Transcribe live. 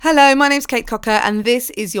Hello, my name's Kate Cocker and this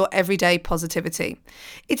is your Everyday Positivity.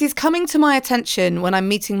 It is coming to my attention when I'm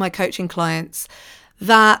meeting my coaching clients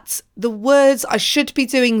that the words "I should be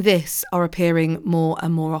doing this" are appearing more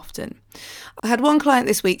and more often. I had one client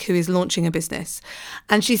this week who is launching a business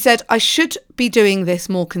and she said, "I should be doing this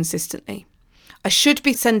more consistently. I should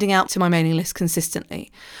be sending out to my mailing list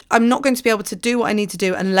consistently. I'm not going to be able to do what I need to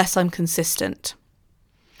do unless I'm consistent."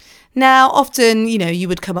 Now, often, you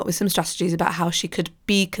would come up with some strategies about how she could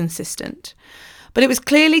be consistent, but it was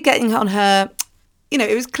clearly getting on her,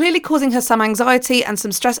 it was clearly causing her some anxiety and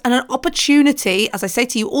some stress and an opportunity. As I say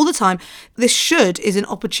to you all the time, this is an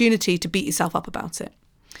opportunity to beat yourself up about it.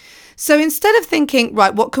 So instead of thinking,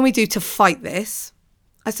 right, what can we do to fight this?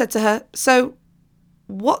 I said to her, so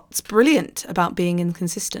what's brilliant about being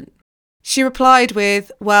inconsistent? She replied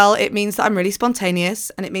with, well, it means that I'm really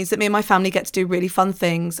spontaneous and it means that me and my family get to do really fun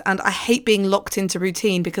things. And I hate being locked into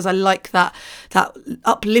routine because I like that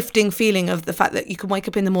uplifting feeling of the fact that you can wake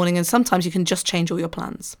up in the morning and sometimes you can just change all your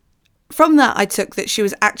plans. From that, I took that she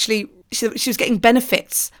was getting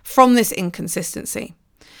benefits from this inconsistency.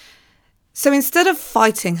 So instead of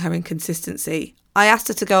fighting her inconsistency, I asked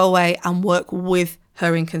her to go away and work with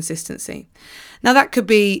her inconsistency. Now that could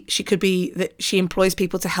be that she employs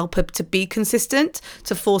people to help her to be consistent,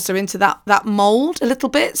 to force her into that mold a little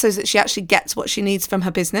bit so that she actually gets what she needs from her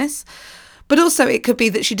business. But also it could be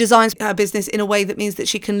that she designs her business in a way that means that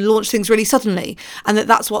she can launch things really suddenly and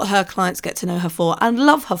that's what her clients get to know her for and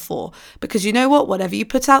love her for. Because you know what? Whatever you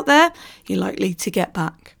put out there, you're likely to get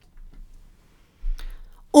back.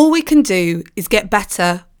 All we can do is get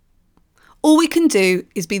better. All we can do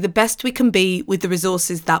is be the best we can be with the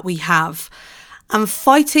resources that we have. And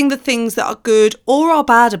fighting the things that are good or are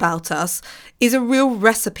bad about us is a real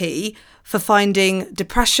recipe for finding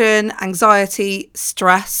depression, anxiety,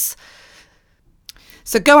 stress.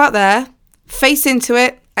 So go out there, face into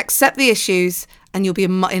it, accept the issues, and you'll be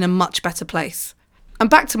in a much better place. I'm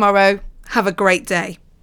back tomorrow. Have a great day.